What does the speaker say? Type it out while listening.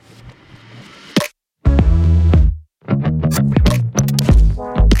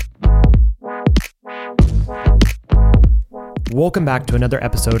Welcome back to another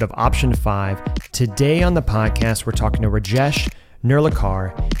episode of Option 5. Today on the podcast, we're talking to Rajesh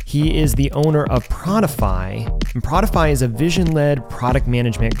Nurlikar. He is the owner of Prodify, and Prodify is a vision-led product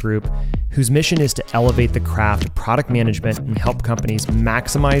management group whose mission is to elevate the craft of product management and help companies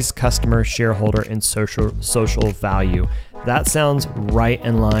maximize customer, shareholder, and social value. That sounds right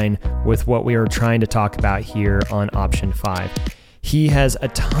in line with what we are trying to talk about here on Option 5. He has a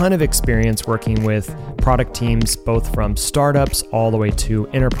ton of experience working with product teams, both from startups all the way to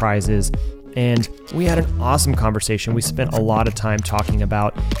enterprises. And we had an awesome conversation. We spent a lot of time talking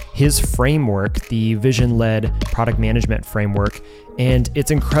about his framework, the vision-led product management framework. And it's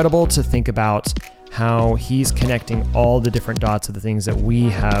incredible to think about how he's connecting all the different dots of the things that we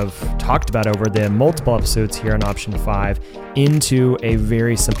have talked about over the multiple episodes here on Option 5 into a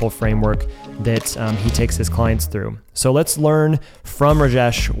very simple framework that he takes his clients through. So let's learn from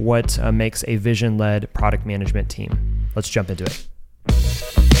Rajesh what makes a vision-led product management team. Let's jump into it.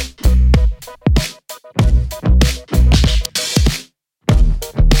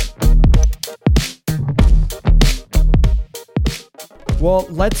 Well,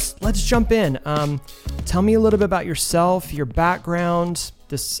 let's jump in. Tell me a little bit about yourself, your background,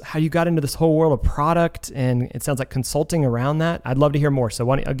 how you got into this whole world of product, and it sounds like consulting around that. I'd love to hear more. So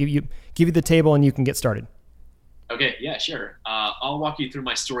I'll give you the table, and you can get started. Okay, yeah, sure. I'll walk you through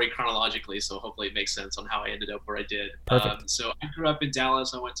my story chronologically, so hopefully it makes sense on how I ended up where I did. Perfect. So I grew up in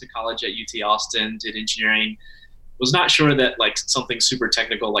Dallas. I went to college at UT Austin, did engineering. Was not sure that like something super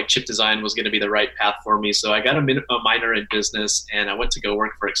technical like chip design was going to be the right path for me. So I got a minor in business, and I went to go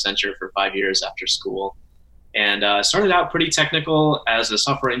work for Accenture for 5 years after school. And started out pretty technical as a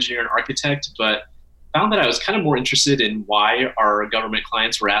software engineer and architect, but found that I was kind of more interested in why our government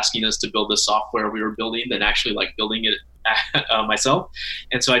clients were asking us to build the software we were building than actually like building it myself.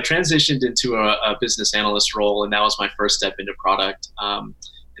 And so I transitioned into a business analyst role, and that was my first step into product. And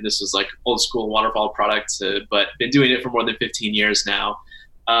this was like old school waterfall products, but been doing it for more than 15 years now.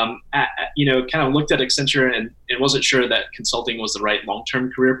 Kind of looked at Accenture and wasn't sure that consulting was the right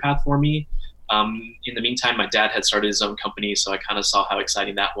long-term career path for me. In the meantime, my dad had started his own company, so I kind of saw how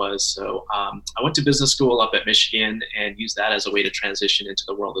exciting that was. So I went to business school up at Michigan and used that as a way to transition into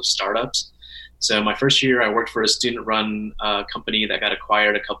the world of startups. So my first year, I worked for a student-run company that got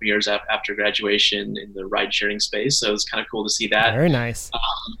acquired a couple years after graduation in the ride-sharing space. So it was kind of cool to see that. Very nice.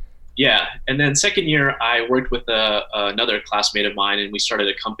 Yeah. And then second year, I worked with another classmate of mine, and we started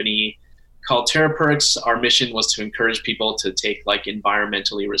a company called TerraPerks. Our mission was to encourage people to take like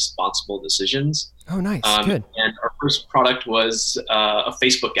environmentally responsible decisions. Oh, nice. Good. And our first product was a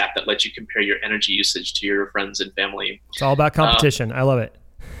Facebook app that lets you compare your energy usage to your friends and family. It's all about competition. I love it.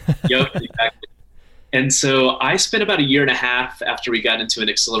 Yep, exactly. And so I spent about a year and a half after we got into an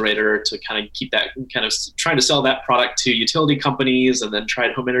accelerator to kind of keep that kind of trying to sell that product to utility companies, and then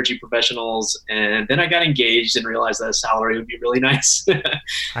tried home energy professionals. And then I got engaged and realized that a salary would be really nice.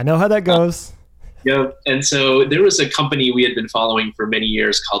 I know how that goes. Yeah. And so there was a company we had been following for many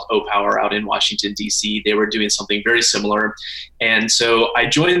years called Opower out in Washington, D.C. They were doing something very similar. And so I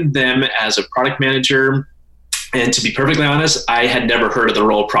joined them as a product manager. And to be perfectly honest, I had never heard of the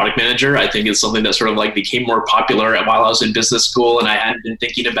role of product manager. I think it's something that sort of like became more popular while I was in business school, and I hadn't been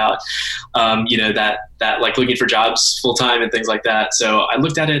thinking about, that like looking for jobs full time and things like that. So I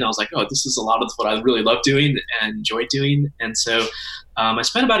looked at it and I was like, oh, this is a lot of what I really love doing and enjoy doing. And so I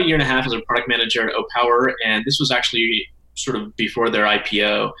spent about a year and a half as a product manager at Opower, and this was actually sort of before their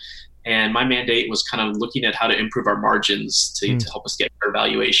IPO. And my mandate was kind of looking at how to improve our margins to help us get better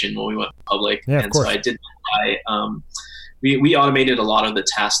valuation when we went public. Yeah, and so I did that. We automated a lot of the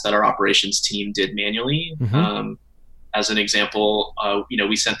tasks that our operations team did manually. Mm-hmm. As an example,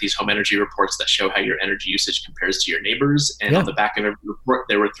 we sent these home energy reports that show how your energy usage compares to your neighbors. And on the back of every report,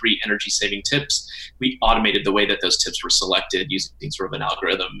 there were 3 energy saving tips. We automated the way that those tips were selected using sort of an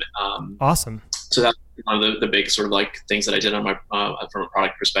algorithm. Awesome. So that's one of the big sort of like things that I did on my from a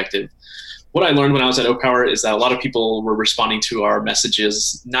product perspective. What I learned when I was at Opower is that a lot of people were responding to our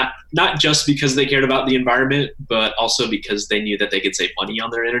messages, not just because they cared about the environment, but also because they knew that they could save money on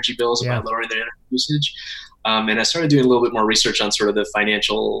their energy bills by lowering their energy usage. And I started doing a little bit more research on sort of the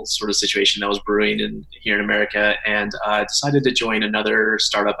financial sort of situation that was brewing here in America, and I decided to join another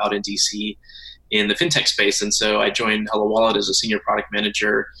startup out in DC in the fintech space. And so I joined Hello Wallet as a senior product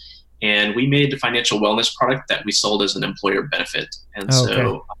manager, and we made a financial wellness product that we sold as an employer benefit. And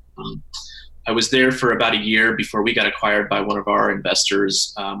so I was there for about a year before we got acquired by one of our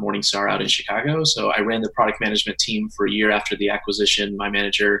investors, Morningstar out in Chicago. So I ran the product management team for a year after the acquisition. My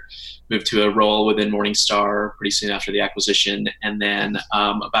manager moved to a role within Morningstar pretty soon after the acquisition. And then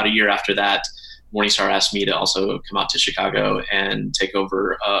about a year after that, Morningstar asked me to also come out to Chicago and take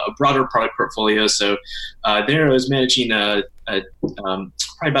over a broader product portfolio. So there I was managing probably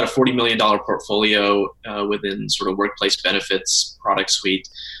about a $40 million portfolio within sort of workplace benefits product suite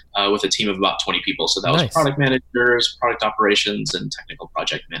with a team of about 20 people. So that was product managers, product operations, and technical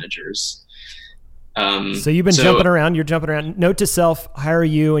project managers. So you've been jumping around. You're jumping around. Note to self: hire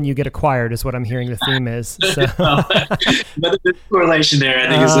you, and you get acquired. Is what I'm hearing the theme is. So. But there's a correlation there.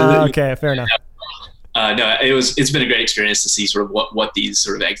 I think. Okay, fair enough. No, it's been a great experience to see sort of what these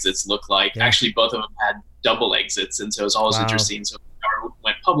sort of exits look like. Yeah. Actually, both of them had double exits, and so it's always interesting. So Power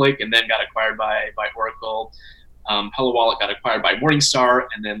went public and then got acquired by Oracle. Hello Wallet got acquired by Morningstar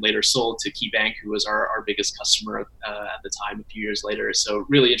and then later sold to KeyBank, who was our biggest customer at the time a few years later. So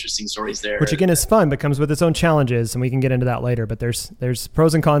really interesting stories there. Which again is fun, but comes with its own challenges, and we can get into that later. But there's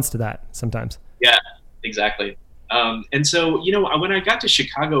pros and cons to that sometimes. Yeah, exactly. And so, when I got to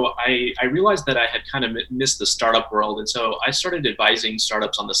Chicago, I realized that I had kind of missed the startup world. And so I started advising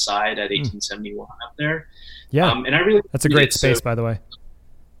startups on the side at 1871 up there. Yeah. And that's a great space, by the way.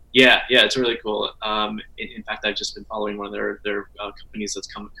 Yeah, it's really cool. In fact, I've just been following one of their companies that's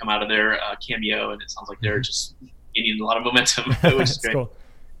come out of there, Cameo, and it sounds like they're just gaining a lot of momentum, which is great. Cool.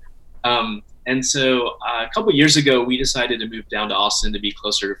 And so a couple of years ago, we decided to move down to Austin to be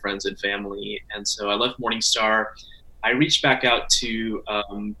closer to friends and family. And so I left Morningstar. I reached back out to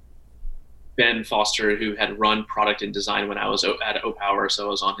Ben Foster, who had run product and design when I was at OPower, so I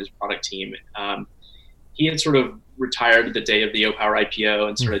was on his product team. He had sort of retired the day of the OPower IPO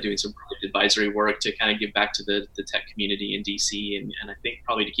and started doing some product advisory work to kind of give back to the tech community in DC, and I think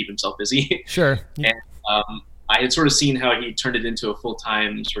probably to keep himself busy. Sure. And I had sort of seen how he turned it into a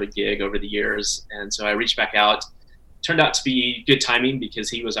full-time sort of gig over the years, and so I reached back out. Turned out to be good timing because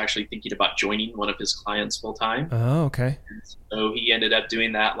he was actually thinking about joining one of his clients full-time. Oh, okay. And so he ended up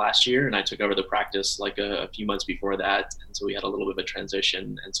doing that last year, and I took over the practice like a few months before that, and so we had a little bit of a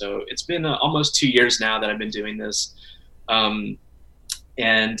transition. And so it's been almost 2 years now that I've been doing this.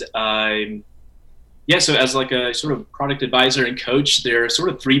 So as like a sort of product advisor and coach, there are sort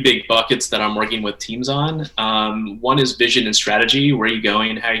of three big buckets that I'm working with teams on. One is vision and strategy. Where are you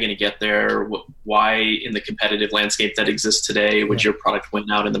going? How are you going to get there? Why in the competitive landscape that exists today would your product win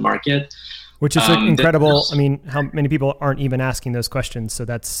out in the market? Which is incredible. I mean, how many people aren't even asking those questions? So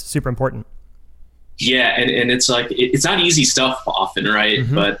that's super important. Yeah, and it's like it's not easy stuff often, right?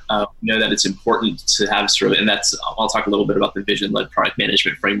 Mm-hmm. But we know that it's important to have sort of, and that's I'll talk a little bit about the vision-led product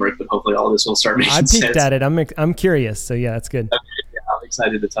management framework, but hopefully all of this will start making sense. I peeked at it. I'm curious, so yeah, that's good. Okay, yeah, I'm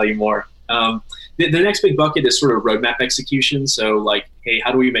excited to tell you more. The next big bucket is sort of roadmap execution. So like, hey,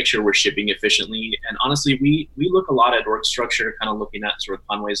 how do we make sure we're shipping efficiently? And honestly, we look a lot at org structure, kind of looking at sort of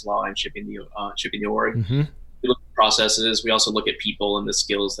Conway's Law and shipping the org. Mm-hmm. We look at processes. We also look at people and the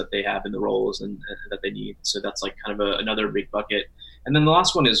skills that they have in the roles and that they need. So that's like kind of another big bucket. And then the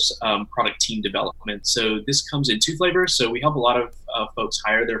last one is product team development. So this comes in two flavors. So we help a lot of folks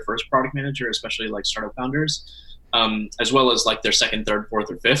hire their first product manager, especially like startup founders, as well as like their second, third, fourth,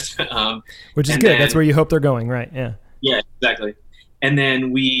 or fifth. Which is good. That's where you hope they're going, right? Yeah. Yeah, exactly. And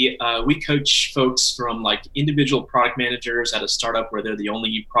then we coach folks from like individual product managers at a startup where they're the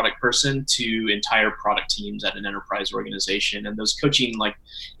only product person to entire product teams at an enterprise organization. And those coaching like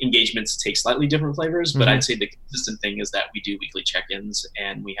engagements take slightly different flavors, but I'd say the consistent thing is that we do weekly check-ins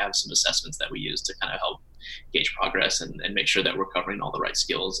and we have some assessments that we use to kind of help gauge progress and make sure that we're covering all the right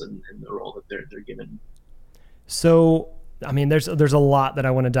skills and the role that they're given. So, I mean, there's a lot that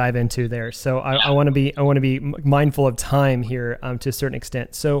I want to dive into there. So I want to be mindful of time here to a certain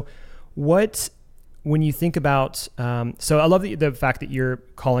extent. So when you think about, so I love the fact that you're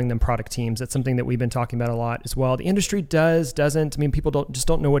calling them product teams. That's something that we've been talking about a lot as well. The industry doesn't. I mean, people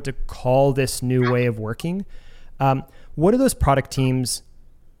don't know what to call this new way of working. What are those product teams?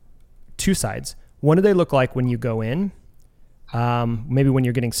 Two sides. What do they look like when you go in? Maybe when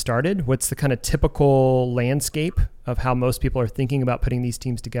you're getting started, what's the kind of typical landscape of how most people are thinking about putting these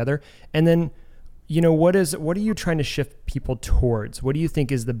teams together? And then, what are you trying to shift people towards? What do you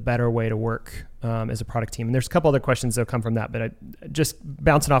think is the better way to work as a product team? And there's a couple other questions that come from that, but just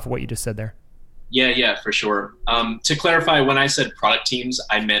bouncing off of what you just said there. Yeah, for sure. To clarify, when I said product teams,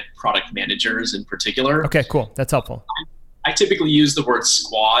 I meant product managers in particular. Okay, cool. That's helpful. I typically use the word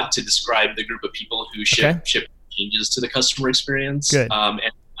squad to describe the group of people who ship changes to the customer experience. Good.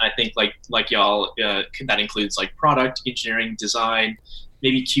 And I think like y'all, that includes like product, engineering, design,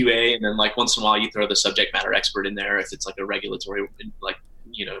 maybe QA, and then like once in a while you throw the subject matter expert in there if it's like a regulatory like.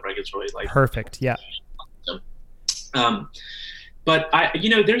 Perfect. Yeah. So, but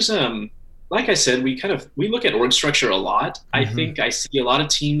there's like I said, we look at org structure a lot. I Mm-hmm. think I see a lot of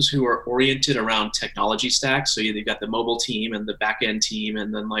teams who are oriented around technology stacks. So you've got the mobile team and the back end team,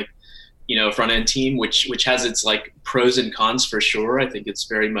 and then like, front end team, which has its like pros and cons for sure. I think it's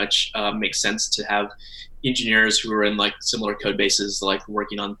very much makes sense to have engineers who are in like similar code bases, like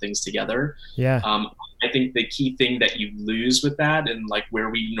working on things together. Yeah. I think the key thing that you lose with that, and like where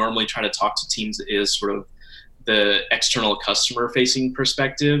we normally try to talk to teams, is sort of the external customer facing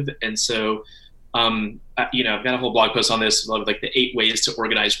perspective. And so, I've got a whole blog post on this, like the 8 ways to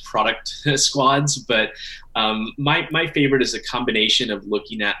organize product squads. But my favorite is a combination of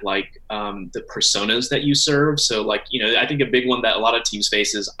looking at like the personas that you serve. So like, I think a big one that a lot of teams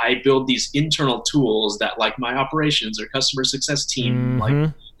face is I build these internal tools that like my operations or customer success team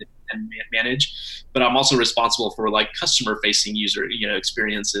like and manage, but I'm also responsible for like customer facing user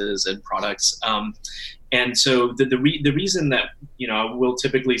experiences and products. And so the reason that we'll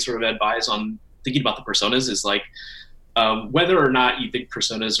typically sort of advise on thinking about the personas is like whether or not you think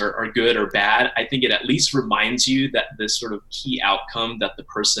personas are good or bad, I think it at least reminds you that this sort of key outcome that the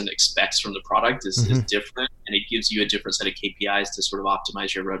person expects from the product is different, and it gives you a different set of KPIs to sort of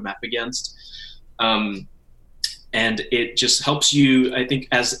optimize your roadmap against. And it just helps you, I think,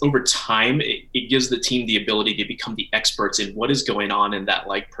 as over time, it gives the team the ability to become the experts in what is going on in that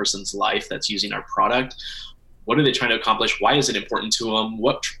like person's life that's using our product. What are they trying to accomplish? Why is it important to them?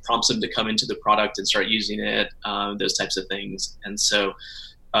 What prompts them to come into the product and start using it? Those types of things. And so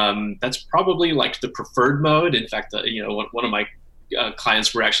that's probably like the preferred mode. In fact, one of my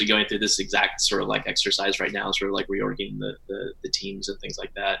clients, we're actually going through this exact sort of like exercise right now, sort of like reorging the teams and things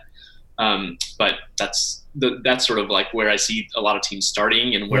like that. But that's sort of like where I see a lot of teams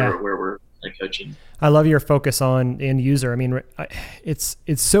starting and where we're like coaching. I love your focus on end user. I mean, it's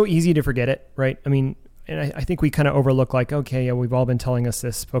so easy to forget it, right? I mean, and I think we kind of overlook like, okay, yeah, we've all been telling us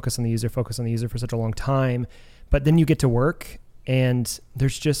this, focus on the user for such a long time, but then you get to work and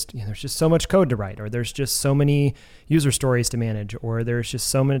there's just so much code to write, or there's just so many user stories to manage, or there's just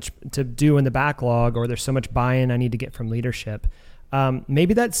so much to do in the backlog, or there's so much buy-in I need to get from leadership.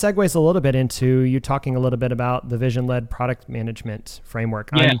 Maybe that segues a little bit into you talking a little bit about the vision-led product management framework.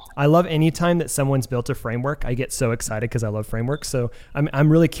 Yeah. I love any time that someone's built a framework. I get so excited because I love frameworks. So I'm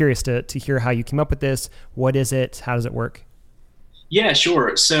really curious to hear how you came up with this. What is it? How does it work? Yeah,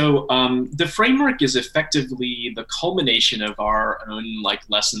 sure. So the framework is effectively the culmination of our own like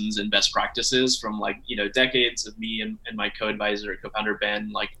lessons and best practices from like, decades of me and my co-advisor, co-founder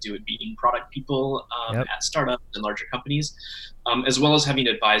Ben, like being product people at startups and larger companies, as well as having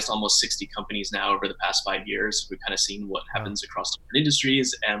advised almost 60 companies now over the past 5 years. We've kind of seen what happens across different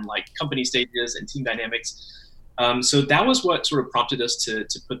industries and like company stages and team dynamics. So that was what sort of prompted us to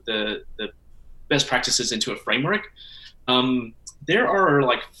put the best practices into a framework. There are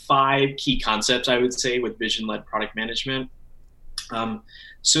like 5 key concepts, I would say, with vision-led product management.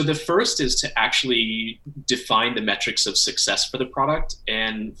 So the first is to actually define the metrics of success for the product.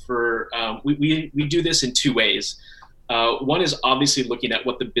 And we do this in 2 ways. One is obviously looking at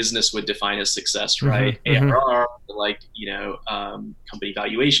what the business would define as success, right? ARR, like, company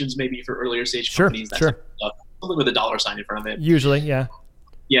valuations maybe for earlier stage companies. That type of stuff. Something with a dollar sign in front of it. Usually, yeah.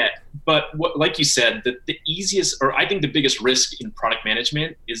 Yeah, but like you said, the easiest, or I think the biggest risk in product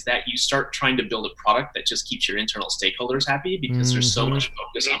management is that you start trying to build a product that just keeps your internal stakeholders happy because there's so much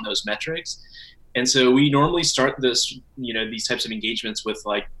focus on those metrics. And so we normally start these types of engagements with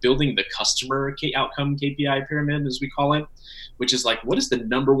like building the customer outcome KPI pyramid, as we call it, which is like, what is the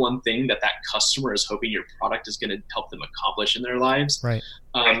number one thing that customer is hoping your product is going to help them accomplish in their lives? Right.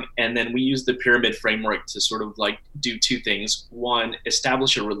 And then we use the pyramid framework to sort of like do 2 things. One,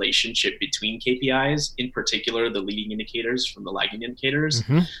 establish a relationship between KPIs, in particular, the leading indicators from the lagging indicators.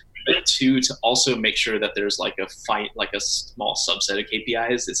 But 2, to also make sure that there's like a small subset of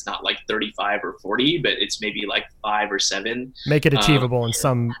KPIs. It's not like 35 or 40, but it's maybe like 5 or 7. Make it achievable in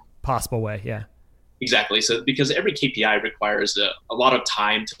some possible way. Yeah. Exactly. So because every KPI requires a lot of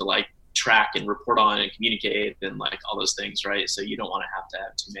time to like track and report on and communicate and like all those things, right? So you don't want to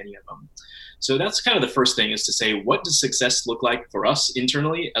have too many of them. So that's kind of the first thing, is to say, what does success look like for us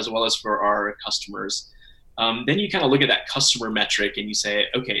internally as well as for our customers? Then you kind of look at that customer metric and you say,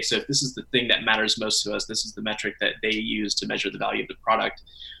 okay, so if this is the thing that matters most to us, this is the metric that they use to measure the value of the product.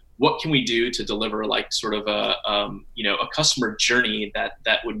 What can we do to deliver like sort of a customer journey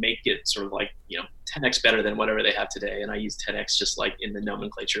that would make it sort of like, 10x better than whatever they have today? And I use 10x just like in the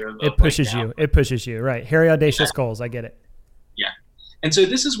nomenclature of it pushes you. It pushes you, right? Hairy, audacious goals. I get it. Yeah. And so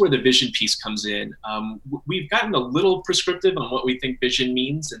this is where the vision piece comes in. We've gotten a little prescriptive on what we think vision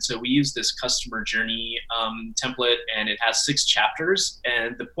means. And so we use this customer journey template, and it has 6 chapters.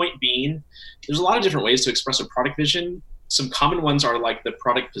 And the point being, there's a lot of different ways to express a product vision. Some common ones are like the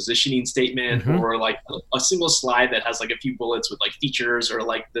product positioning statement, or like a single slide that has like a few bullets with like features, or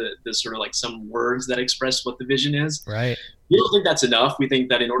like the sort of like some words that express what the vision is. Right. We don't think that's enough. We think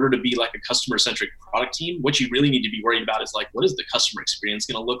that in order to be like a customer-centric product team, what you really need to be worried about is like, what is the customer experience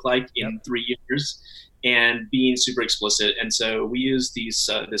going to look like in 3 years, and being super explicit. And so we use these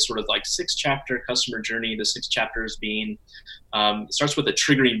this sort of like 6-chapter customer journey. The 6 chapters being it starts with a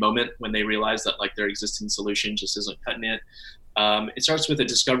triggering moment when they realize that like their existing solution just isn't cutting it. It starts with a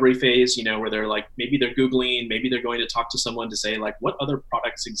discovery phase, where they're like, maybe they're Googling, maybe they're going to talk to someone to say like, what other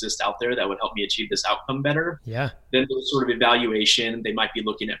products exist out there that would help me achieve this outcome better? Yeah. Then there's sort of evaluation. They might be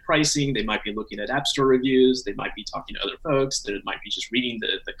looking at pricing. They might be looking at App Store reviews. They might be talking to other folks. They might be just reading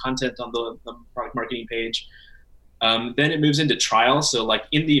the content on the product marketing page. Then it moves into trial. So like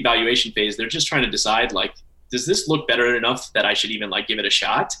in the evaluation phase, they're just trying to decide like, does this look better enough that I should even like give it a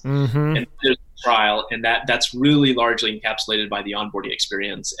shot? And there's trial, and that's really largely encapsulated by the onboarding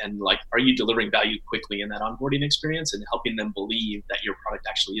experience. And like, are you delivering value quickly in that onboarding experience and helping them believe that your product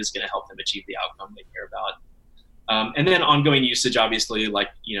actually is going to help them achieve the outcome they care about? And then ongoing usage, obviously, like,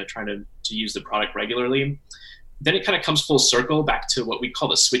 trying to use the product regularly. Then it kind of comes full circle back to what we call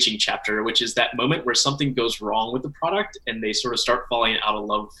the switching chapter, which is that moment where something goes wrong with the product and they sort of start falling out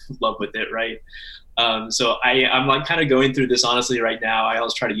of love with it, right? So I'm like kind of going through this honestly right now. I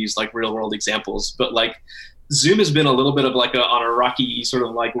always try to use like real world examples, but like Zoom has been a little bit of like on a rocky sort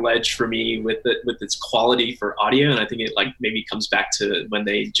of like ledge for me with its quality for audio. And I think it like maybe comes back to when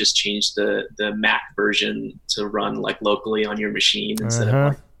they just changed the Mac version to run like locally on your machine instead of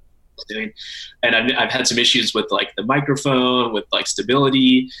like doing. And I've had some issues with like the microphone, with like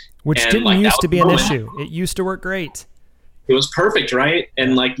stability, which and, didn't like, used to be an issue. It used to work great. It was perfect, right?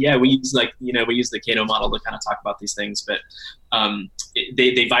 And like, yeah, we use the Cato model to kind of talk about these things, but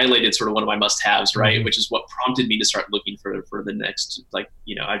they violated sort of one of my must-haves, right? Which is what prompted me to start looking for the next, like,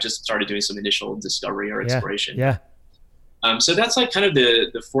 I just started doing some initial discovery or exploration. Yeah. So that's like kind of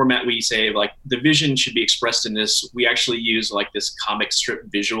the format we say, like the vision should be expressed in this. We actually use like this comic strip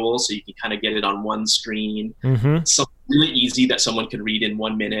visual, so you can kind of get it on one screen. Something really easy that someone could read in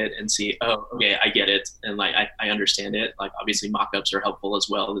 1 minute and see, oh, okay, I get it. And like, I understand it. Like obviously mock-ups are helpful as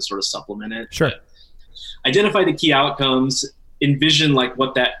well to sort of supplement it. Sure. But identify the key outcomes, envision like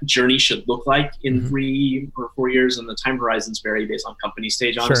what that journey should look like in 3 or 4 years. And the time horizons vary based on company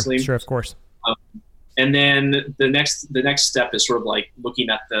stage, honestly. Sure, of course. And then the next step is sort of like looking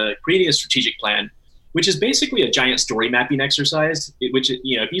at creating a strategic plan, which is basically a giant story mapping exercise. Which,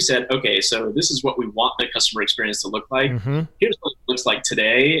 if you said, okay, so this is what we want the customer experience to look like. Here's what it looks like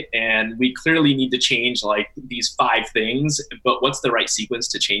today, and we clearly need to change like these 5 things. But what's the right sequence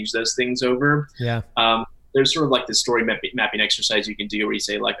to change those things over? Yeah. There's sort of like this story mapping exercise you can do where you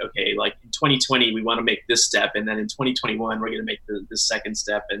say like, okay, like in 2020 we want to make this step, and then in 2021 we're going to make the second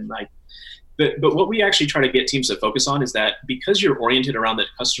step, and like. But what we actually try to get teams to focus on is that because you're oriented around the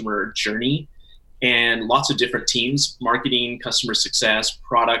customer journey and lots of different teams, marketing, customer success,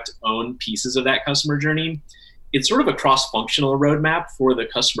 product, own pieces of that customer journey, it's sort of a cross-functional roadmap for the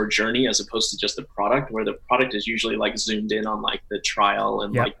customer journey as opposed to just the product, where the product is usually like zoomed in on like the trial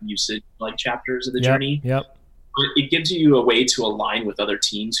and like usage like chapters of the journey. It gives you a way to align with other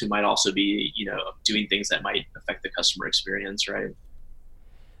teams who might also be, doing things that might affect the customer experience, right?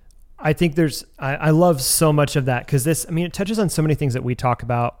 I think I love so much of that because it touches on so many things that we talk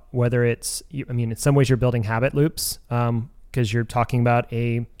about, whether it's, in some ways you're building habit loops because you're talking about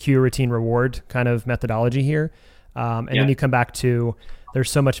a cue, routine, reward kind of methodology here. Then you come back to,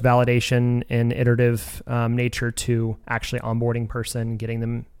 there's so much validation and iterative nature to actually onboarding person, getting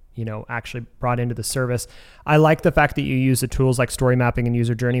them, actually brought into the service. I like the fact that you use the tools like story mapping and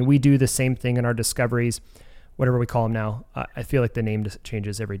user journey. We do the same thing in our discoveries, whatever we call them now. I feel like the name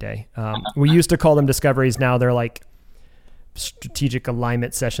changes every day. We used to call them discoveries. Now they're like strategic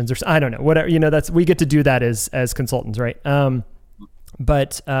alignment sessions, or I don't know, whatever, we get to do that as consultants, right?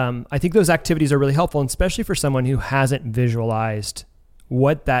 But I think those activities are really helpful, and especially for someone who hasn't visualized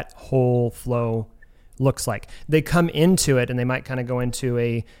what that whole flow looks like. They come into it and they might kind of go into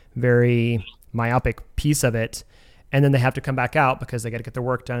a very myopic piece of it, and then they have to come back out because they got to get their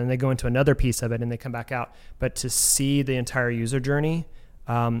work done, and they go into another piece of it and they come back out. But to see the entire user journey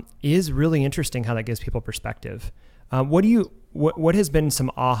is really interesting, how that gives people perspective. What has been some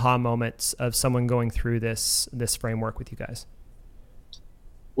aha moments of someone going through this framework with you guys?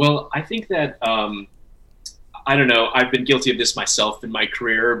 Well, I think that I don't know, I've been guilty of this myself in my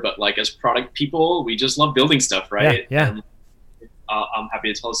career, but like as product people, we just love building stuff, right? Yeah. And, I'm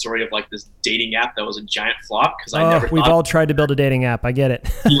happy to tell the story of like this dating app that was a giant flop because I never we've all tried to build a dating app. I get it.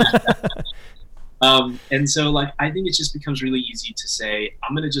 And so like, I think it just becomes really easy to say,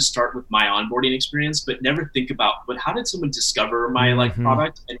 I'm going to just start with my onboarding experience, but never think about, but how did someone discover my like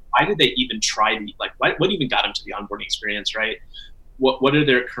product, and why did they even try the, like, what even got them to the onboarding experience, right? What are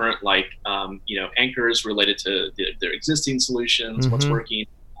their current like, anchors related to their existing solutions, what's working,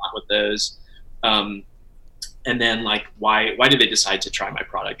 not with those. And then like, why did they decide to try my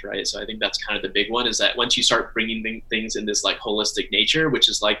product, right? So I think that's kind of the big one, is that once you start bringing things in this like holistic nature, which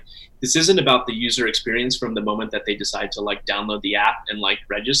is like, this isn't about the user experience from the moment that they decide to like download the app and like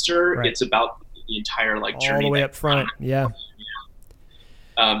register. Right. It's about the entire like journey. All the way up front. Yeah.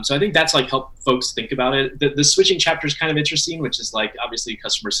 So I think that's like help folks think about it. The switching chapter is kind of interesting, which is like, obviously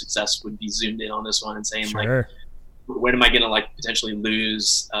customer success would be zoomed in on this one and saying like, when am I going to like potentially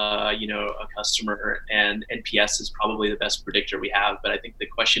lose, a customer? And NPS is probably the best predictor we have. But I think the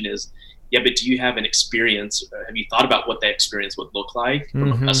question is, but do you have an experience? Have you thought about what that experience would look like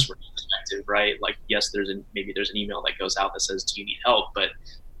from a customer perspective, right? Like, yes, maybe there's an email that goes out that says, do you need help? But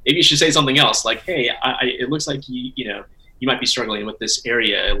maybe you should say something else like, hey, it looks like you might be struggling with this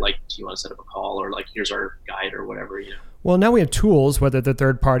area. Like, do you want to set up a call, or like, here's our guide or whatever, Well, now we have tools, whether they're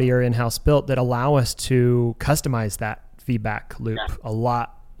third party or in-house built, that allow us to customize that feedback loop a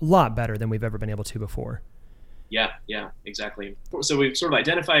lot better than we've ever been able to before. Yeah, exactly. So we've sort of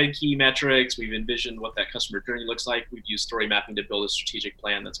identified key metrics. We've envisioned what that customer journey looks like. We've used story mapping to build a strategic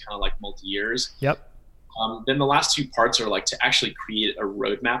plan that's kind of like multi-years. Yep. Then the last two parts are like to actually create a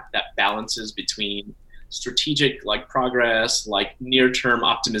roadmap that balances between strategic like progress, like near-term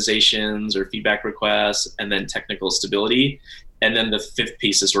optimizations or feedback requests, and then technical stability. And then the fifth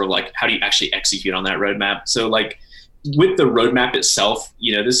piece is sort of like, how do you actually execute on that roadmap? So like with the roadmap itself,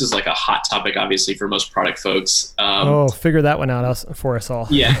 this is like a hot topic, obviously, for most product folks. Figure that one out for us all.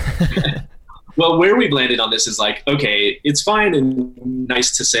 Yeah. Well, where we've landed on this is like, okay, it's fine and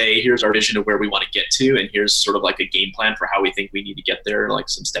nice to say, here's our vision of where we want to get to, and here's sort of like a game plan for how we think we need to get there, like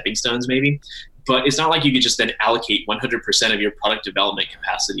some stepping stones maybe. But it's not like you could just then allocate 100% of your product development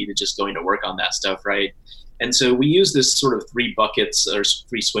capacity to just going to work on that stuff, right? And so we use this sort of 3 buckets or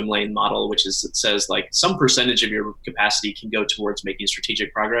 3 swim lane model, which is, it says like some percentage of your capacity can go towards making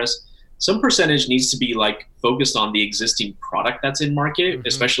strategic progress. Some percentage needs to be like focused on the existing product that's in market,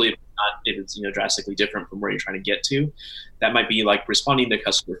 especially if it's drastically different from where you're trying to get to. That might be like responding to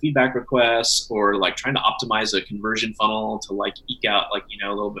customer feedback requests, or like trying to optimize a conversion funnel to like eke out like a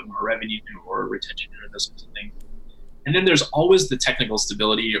little bit more revenue or retention or those sorts of things. And then there's always the technical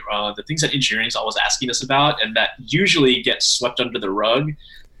stability, the things that engineering is always asking us about, and that usually gets swept under the rug.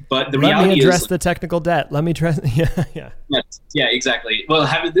 But the reality is, let me address the technical debt. Let me address, Yeah, exactly. Well,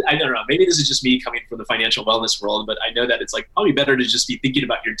 I don't know. Maybe this is just me coming from the financial wellness world, but I know that it's like probably better to just be thinking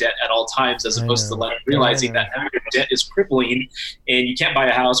about your debt at all times, as opposed to like realizing that your debt is crippling and you can't buy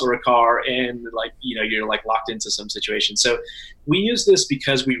a house or a car, and like, you're like locked into some situation. So we use this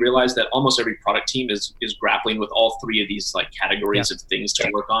because we realize that almost every product team is grappling with all 3 of these like categories of things to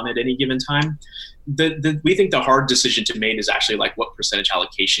work on at any given time. We think the hard decision to make is actually like, what percentage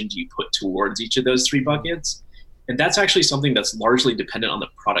allocation do you put towards each of those 3 buckets? And that's actually something that's largely dependent on the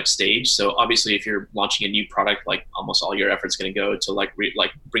product stage. So obviously, if you're launching a new product, like almost all your effort's going to go to like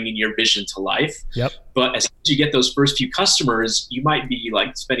bringing your vision to life. Yep. But as soon as you get those first few customers, you might be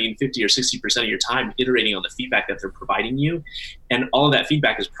like spending 50 or 60% of your time iterating on the feedback that they're providing you. And all of that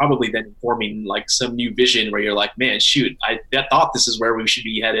feedback is probably then forming like some new vision where you're like, man, shoot, I thought this is where we should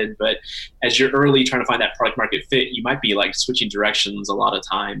be headed. But as you're early trying to find that product market fit, you might be like switching directions a lot of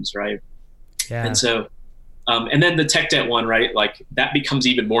times, right? Yeah. And so and then the tech debt one, right? Like that becomes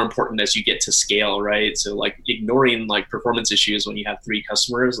even more important as you get to scale, right? So like ignoring like performance issues when you have 3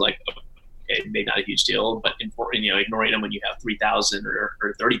 customers, like, okay, maybe not a huge deal, but ignoring them when you have 3,000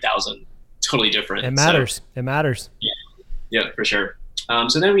 or 30,000, totally different. It matters. It matters. Yeah, for sure.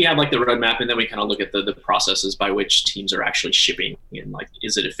 So then we have like the roadmap, and then we kind of look at the processes by which teams are actually shipping, and like,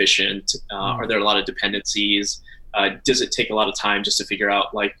 is it efficient? Are there a lot of dependencies? Does it take a lot of time just to figure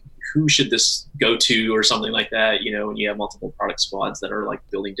out like, who should this go to or something like that, when you have multiple product squads that are like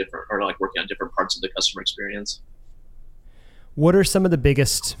building different, or like working on different parts of the customer experience. What are some of the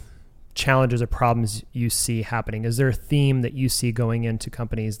biggest challenges or problems you see happening? Is there a theme that you see going into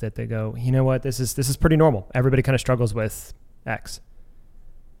companies that they go, you know what, this is pretty normal, everybody kind of struggles with X?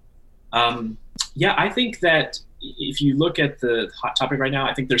 I think that if you look at the hot topic right now,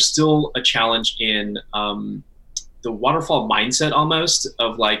 I think there's still a challenge in the waterfall mindset almost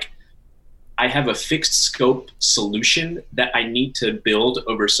of like, I have a fixed scope solution that I need to build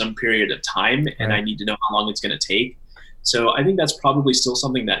over some period of time, and I need to know how long it's going to take. So I think that's probably still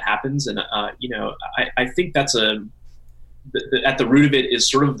something that happens. And, I think that's at the root of it is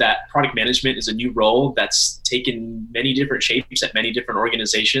sort of that product management is a new role that's taken many different shapes at many different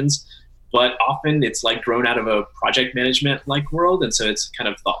organizations, but often it's like grown out of a project management like world. And so it's kind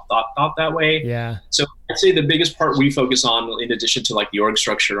of thought that way. Yeah. So I'd say the biggest part we focus on, in addition to like the org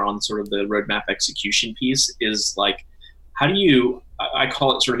structure on sort of the roadmap execution piece, is like, how do you, I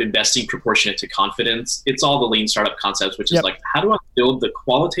call it sort of investing proportionate to confidence. It's all the lean startup concepts, which is like, how do I build the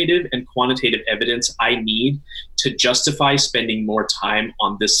qualitative and quantitative evidence I need to justify spending more time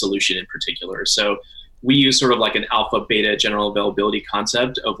on this solution in particular? So we use sort of like an alpha, beta, general availability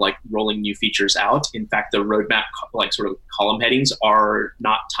concept of like rolling new features out. In fact, the roadmap, like sort of column headings, are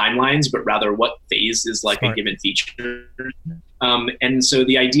not timelines, but rather what phase is like a given feature. And so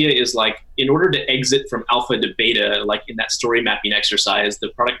the idea is like, in order to exit from alpha to beta, like in that story mapping exercise, the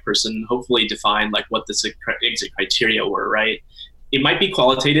product person hopefully defined like what the exit criteria were, right? It might be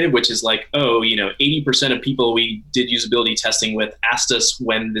qualitative, which is like, 80% of people we did usability testing with asked us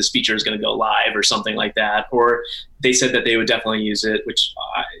when this feature is going to go live or something like that. Or they said that they would definitely use it, which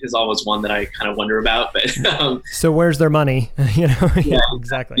is always one that I kind of wonder about. But so where's their money? Yeah,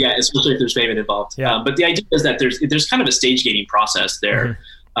 exactly. Yeah, especially if there's payment involved. Yeah. But the idea is that there's kind of a stage gating process there.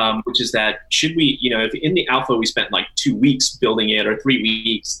 Which is that should we, if in the alpha we spent like 2 weeks building it or 3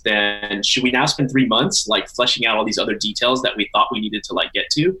 weeks, then should we now spend 3 months like fleshing out all these other details that we thought we needed to like get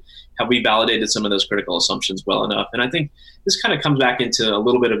to? Have we validated some of those critical assumptions well enough? And I think this kind of comes back into a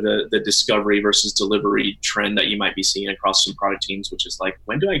little bit of the discovery versus delivery trend that you might be seeing across some product teams, which is like,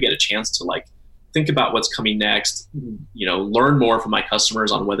 when do I get a chance to like think about what's coming next, learn more from my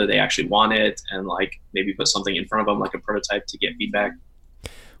customers on whether they actually want it, and like maybe put something in front of them like a prototype to get feedback.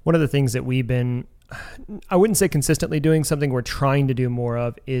 One of the things that we've been, I wouldn't say consistently doing, something we're trying to do more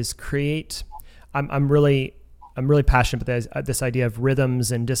of is create, I'm really passionate about this idea of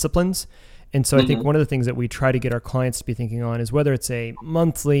rhythms and disciplines. And so I think one of the things that we try to get our clients to be thinking on is whether it's a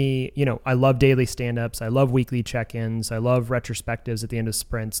monthly, I love daily stand-ups, I love weekly check-ins, I love retrospectives at the end of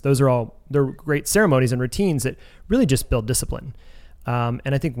sprints. They're great ceremonies and routines that really just build discipline. And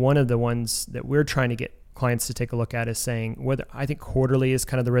I think one of the ones that we're trying to get clients to take a look at is saying, whether I think quarterly is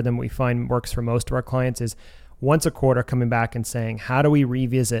kind of the rhythm we find works for most of our clients, is once a quarter coming back and saying, how do we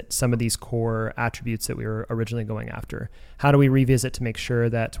revisit some of these core attributes that we were originally going after? How do we revisit to make sure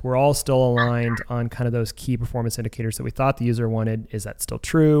that we're all still aligned on kind of those key performance indicators that we thought the user wanted? Is that still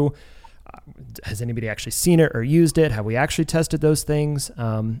true? Has anybody actually seen it or used it? Have we actually tested those things?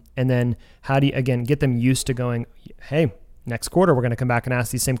 And then how do you, again, get them used to going, hey, next quarter, we're going to come back and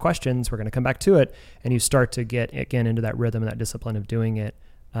ask these same questions. We're going to come back to it. And you start to get, again, into that rhythm and that discipline of doing it.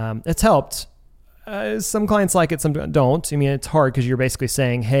 It's helped. Some clients like it, some don't. I mean, it's hard because you're basically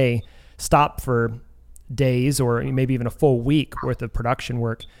saying, hey, stop for days or maybe even a full week worth of production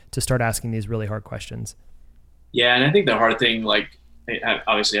work to start asking these really hard questions. Yeah. And I think the hard thing, like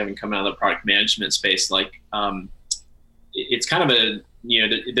obviously having come out of the product management space, like it's kind of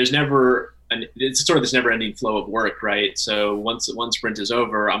there's never, it's sort of this never-ending flow of work, right? So once one sprint is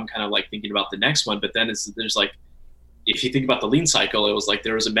over, I'm kind of like thinking about the next one. But then there's like, if you think about the lean cycle, it was like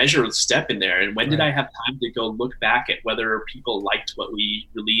there was a measured step in there. And when did I have time to go look back at whether people liked what we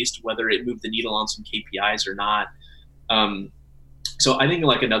released, whether it moved the needle on some KPIs or not? So I think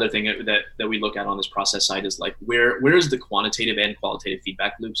like another thing that we look at on this process side is like, where is the quantitative and qualitative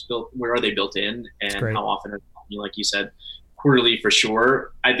feedback loops built? Where are they built in? And how often are they, like you said, quarterly for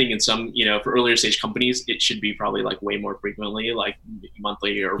sure. I think in some, for earlier stage companies, it should be probably like way more frequently, like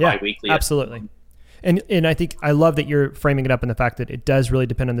monthly or bi-weekly. Absolutely. And I think I love that you're framing it up in the fact that it does really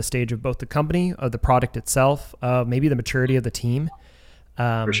depend on the stage of both the company, of the product itself, maybe the maturity of the team.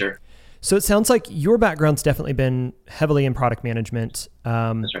 For sure. So it sounds like your background's definitely been heavily in product management.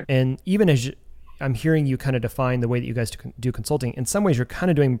 That's right. And even as I'm hearing you kind of define the way that you guys do consulting, in some ways you're kind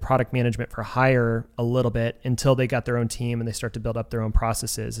of doing product management for hire a little bit until they got their own team and they start to build up their own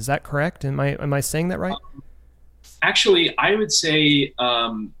processes. Is that correct? Am I saying that right? Actually, I would say...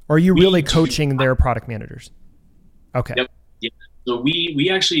 or are you really coaching their product managers? Okay. Yep. Yeah. So we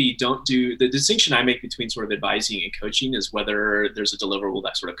actually don't do... The distinction I make between sort of advising and coaching is whether there's a deliverable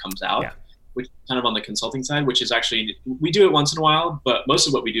that sort of comes out. Yeah. Which is kind of on the consulting side, which is actually, we do it once in a while, but most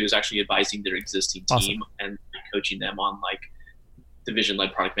of what we do is actually advising their existing team and coaching them on like the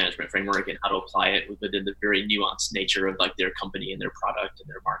vision-led product management framework and how to apply it within the very nuanced nature of like their company and their product and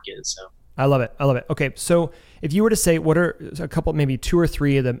their market. So I love it. I love it. Okay. So if you were to say, what are a couple, maybe 2 or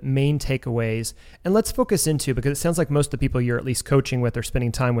 3 of the main takeaways, and let's focus into, because it sounds like most of the people you're at least coaching with or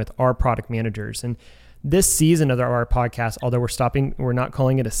spending time with are product managers. And this season of our podcast, although we're not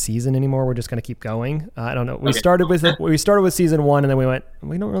calling it a season anymore. We're just going to keep going. I don't know. We started with season 1, and then we went,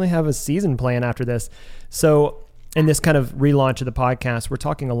 we don't really have a season plan after this. So in this kind of relaunch of the podcast, we're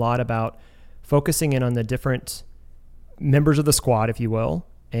talking a lot about focusing in on the different members of the squad, if you will.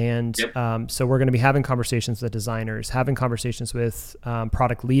 And so we're going to be having conversations with designers, having conversations with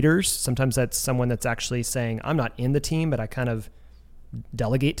product leaders. Sometimes that's someone that's actually saying, I'm not in the team, but I kind of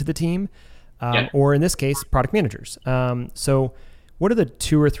delegate to the team. Or in this case, product managers. So what are the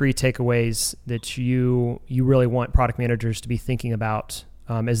 2 or 3 takeaways that you really want product managers to be thinking about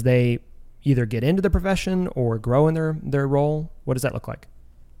as they either get into the profession or grow in their role? What does that look like?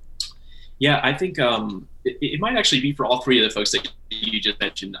 Yeah, I think it might actually be for all 3 of the folks that you just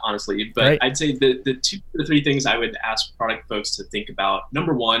mentioned, honestly. But right. I'd say the 2 or 3 things I would ask product folks to think about.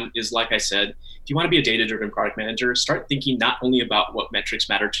 Number 1 is, like I said, if you want to be a data-driven product manager, start thinking not only about what metrics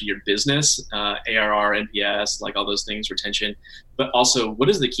matter to your business, ARR, NPS, like all those things, retention, but also what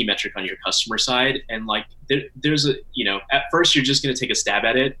is the key metric on your customer side. And like there's a, at first you're just going to take a stab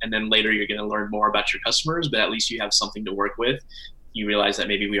at it, and then later you're going to learn more about your customers, but at least you have something to work with. You realize that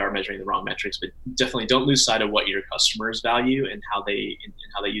maybe we are measuring the wrong metrics, but definitely don't lose sight of what your customers value and how they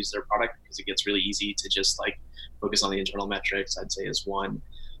use their product, because it gets really easy to just like focus on the internal metrics, I'd say, is one.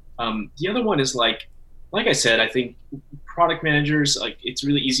 The other one is like I said, I think product managers, like, it's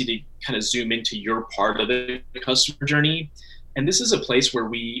really easy to kind of zoom into your part of the customer journey. And this is a place where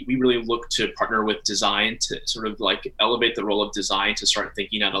we really look to partner with design to sort of like elevate the role of design to start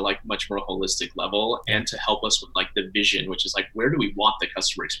thinking at a like much more holistic level, and to help us with like the vision, which is like, where do we want the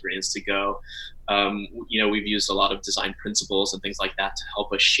customer experience to go? We've used a lot of design principles and things like that to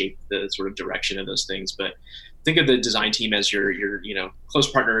help us shape the sort of direction of those things. But think of the design team as your close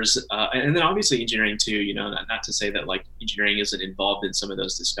partners, and then obviously engineering too. Not to say that like engineering isn't involved in some of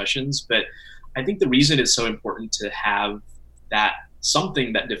those discussions, but I think the reason it's so important to have that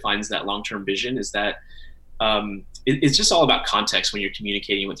something that defines that long-term vision is that it's just all about context when you're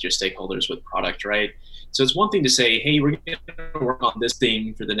communicating with your stakeholders with product, right? So it's one thing to say, hey, we're going to work on this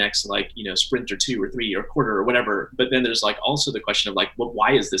thing for the next sprint or 2 or 3 or quarter or whatever. But then there's like also the question of like, well,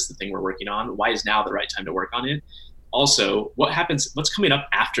 why is this the thing we're working on? Why is now the right time to work on it? Also, what's coming up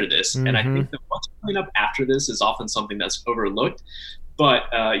after this? Mm-hmm. And I think that what's coming up after this is often something that's overlooked. But,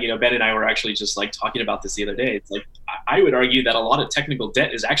 Ben and I were actually just like talking about this the other day. It's like, I would argue that a lot of technical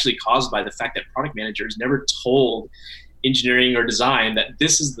debt is actually caused by the fact that product managers never told engineering or design that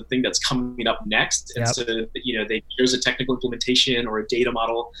this is the thing that's coming up next. And so, they chose a technical implementation or a data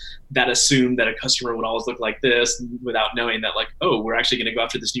model that assumed that a customer would always look like this, without knowing that like, oh, we're actually going to go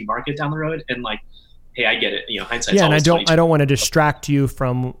after this new market down the road. And like, hey, I get it. Hindsight's and always I don't want to distract you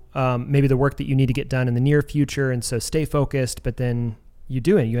from maybe the work that you need to get done in the near future. And so stay focused, but then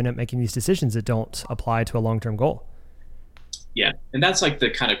you end up making these decisions that don't apply to a long-term goal. Yeah. And that's like the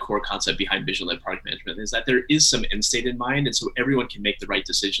kind of core concept behind vision-led product management, is that there is some end state in mind. And so everyone can make the right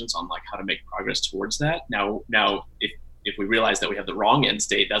decisions on like how to make progress towards that. Now, if we realize that we have the wrong end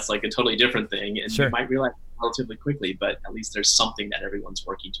state, that's like a totally different thing. And Sure. You might realize relatively quickly, but at least there's something that everyone's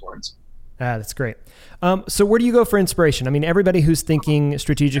working towards. That's great. So where do you go for inspiration? I mean, everybody who's thinking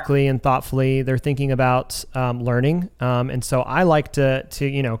strategically and thoughtfully, they're thinking about learning. And so I like to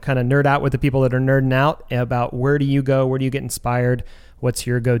kind of nerd out with the people that are nerding out about where do you go? Where do you get inspired? What's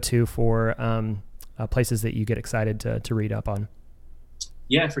your go-to for places that you get excited to read up on?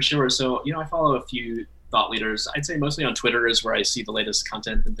 Yeah, for sure. So, I follow a few thought leaders. I'd say mostly on Twitter is where I see the latest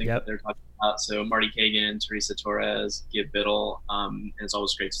content and things that they're talking about. So Marty Kagan, Teresa Torres, Gib Biddle, and it's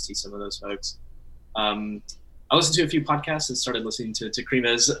always great to see some of those folks. I listened to a few podcasts and started listening to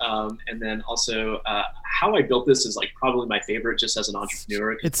Cremas, and then also How I Built This is like probably my favorite just as an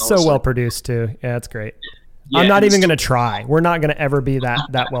entrepreneur. It's so well produced too. Yeah, it's great. Yeah, I'm not even going to try. We're not going to ever be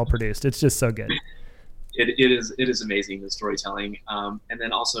that well produced. It's just so good. It is amazing, the storytelling. And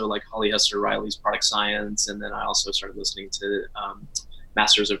then also like Holly Hester Riley's Product Science. And then I also started listening to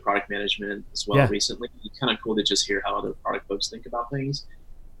Masters of Product Management as well recently. It's kind of cool to just hear how other product folks think about things.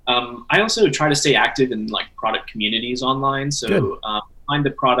 I also try to stay active in like product communities online. So Find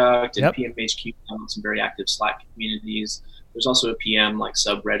the Product and PMHQ, some very active Slack communities. There's also a PM like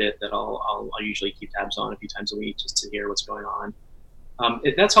subreddit that I'll usually keep tabs on a few times a week just to hear what's going on.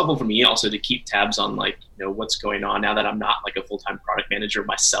 That's helpful for me also to keep tabs on like, what's going on now that I'm not like a full-time product manager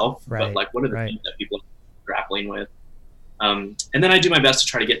myself, but like what are the things that people are grappling with? And then I do my best to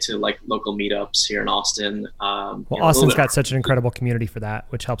try to get to like local meetups here in Austin. Austin's got such an incredible community for that,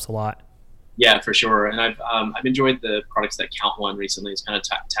 which helps a lot. Yeah, for sure. And I've enjoyed the products that Count One recently. It's kind of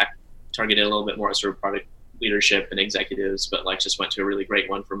targeted a little bit more sort of product leadership and executives, but like just went to a really great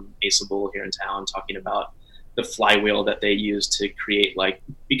one from Aceable here in town, talking about the flywheel that they use to create, like,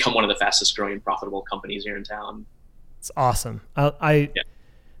 become one of the fastest growing profitable companies here in town. It's awesome. I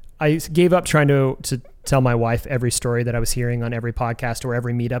gave up trying to tell my wife every story that I was hearing on every podcast or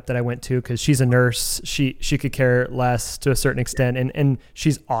every meetup that I went to, because she's a nurse. She could care less to a certain extent, and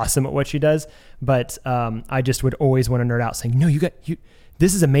she's awesome at what she does. But I just would always want to nerd out, saying, "No,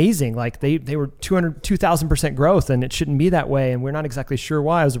 this is amazing. Like they were 2,000% growth, and it shouldn't be that way. And we're not exactly sure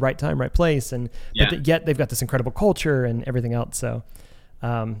why. It was the right time, right place. And but yet they've got this incredible culture and everything else. So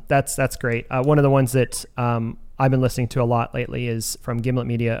that's great. One of the ones that I've been listening to a lot lately is from Gimlet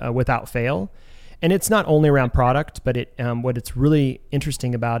Media, Without Fail. And it's not only around product, but what it's really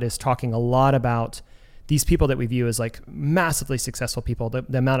interesting about is talking a lot about these people that we view as like massively successful people,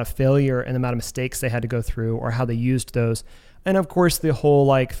 the amount of failure and the amount of mistakes they had to go through, or how they used those. And of course, the whole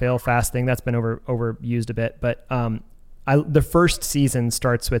like fail fast thing, that's been overused a bit. But the first season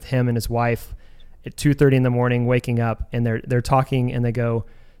starts with him and his wife at 2:30 in the morning, waking up, and they're talking, and they go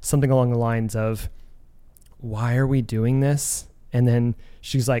something along the lines of, "Why are we doing this?" And then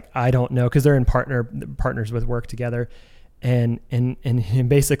she's like, "I don't know," because they're in partners with work together, and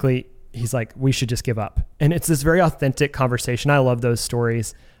basically he's like, "We should just give up." And it's this very authentic conversation. I love those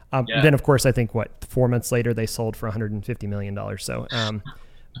stories. Then of course, I think 4 months later they sold for $150 million. So,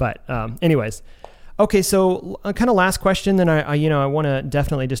 anyways, okay. So kind of last question, then I want to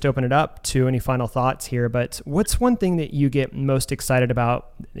definitely just open it up to any final thoughts here, but what's one thing that you get most excited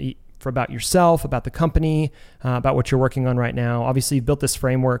about yourself, about the company, about what you're working on right now? Obviously you've built this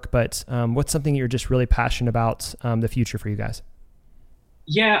framework, but what's something you're just really passionate about, the future for you guys?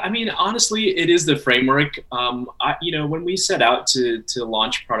 Yeah, I mean, honestly, it is the framework. When we set out to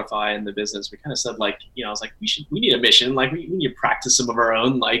launch Prodify in the business, we kind of said, like, I was like, we need a mission. Like, we need to practice some of our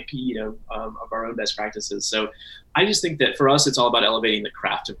own, of our own best practices. So I just think that for us, it's all about elevating the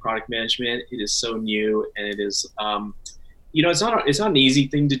craft of product management. It is so new, and it is, it's not an easy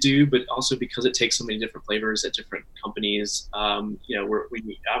thing to do, but also because it takes so many different flavors at different companies. I'm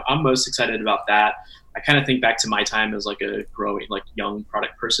most excited about that. I kind of think back to my time as like a growing, like, young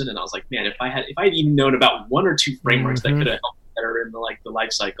product person, and I was like, man, if I'd even known about one or two frameworks that could have helped better in the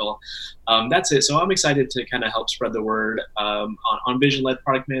life cycle, that's it. So I'm excited to kind of help spread the word on vision-led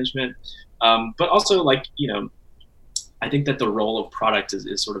product management, but also, I think that the role of product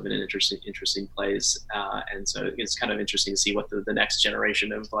is sort of in an interesting place, and so it's kind of interesting to see what the next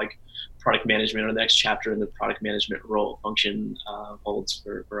generation of like product management, or the next chapter in the product management role function holds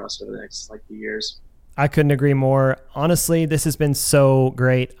for us over the next few years. I couldn't agree more. Honestly, this has been so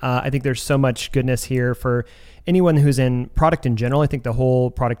great. I think there's so much goodness here for anyone who's in product in general. I think the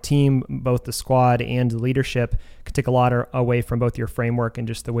whole product team, both the squad and the leadership, could take a lot away from both your framework and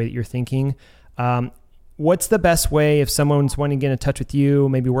just the way that you're thinking. What's the best way, if someone's wanting to get in touch with you,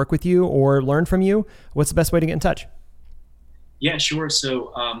 maybe work with you or learn from you, what's the best way to get in touch? Yeah, sure.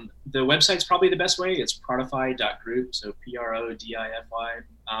 So the website's probably the best way. It's prodify.group, so Prodify.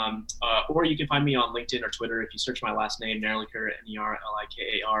 Or you can find me on LinkedIn or Twitter. If you search my last name, Nerlikar,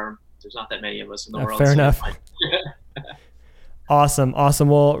 Nerlikar, there's not that many of us in the world. Fair enough. Awesome.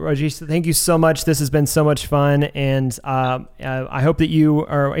 Well, Rajesh, thank you so much. This has been so much fun. And I hope that you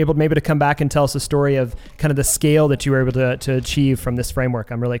are able maybe to come back and tell us a story of kind of the scale that you were able to achieve from this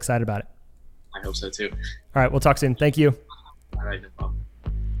framework. I'm really excited about it. I hope so too. All right. We'll talk soon. Thank you. All right. No problem.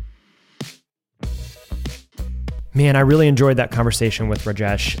 Man, I really enjoyed that conversation with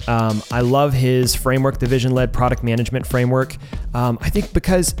Rajesh. I love his framework, the vision-led product management framework. I think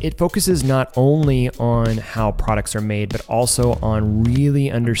because it focuses not only on how products are made, but also on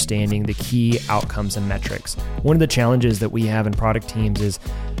really understanding the key outcomes and metrics. One of the challenges that we have in product teams is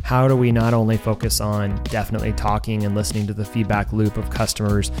how do we not only focus on definitely talking and listening to the feedback loop of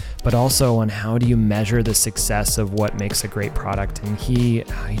customers, but also on how do you measure the success of what makes a great product? And he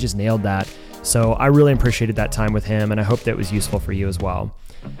just nailed that. So I really appreciated that time with him, and I hope that was useful for you as well.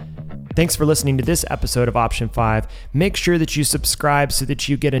 Thanks for listening to this episode of Option 5. Make sure that you subscribe so that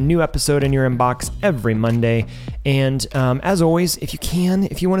you get a new episode in your inbox every Monday. And as always, if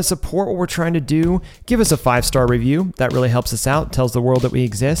you want to support what we're trying to do, give us a 5-star review. That really helps us out, tells the world that we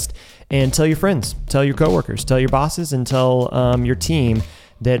exist. And tell your friends, tell your coworkers, tell your bosses, and tell your team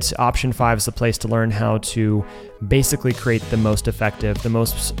that Option 5 is the place to learn how to basically create the most effective, the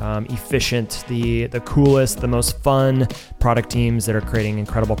most efficient, the coolest, the most fun product teams that are creating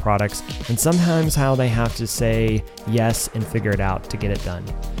incredible products, and sometimes how they have to say yes and figure it out to get it done.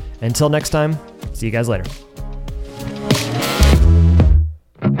 Until next time, see you guys later.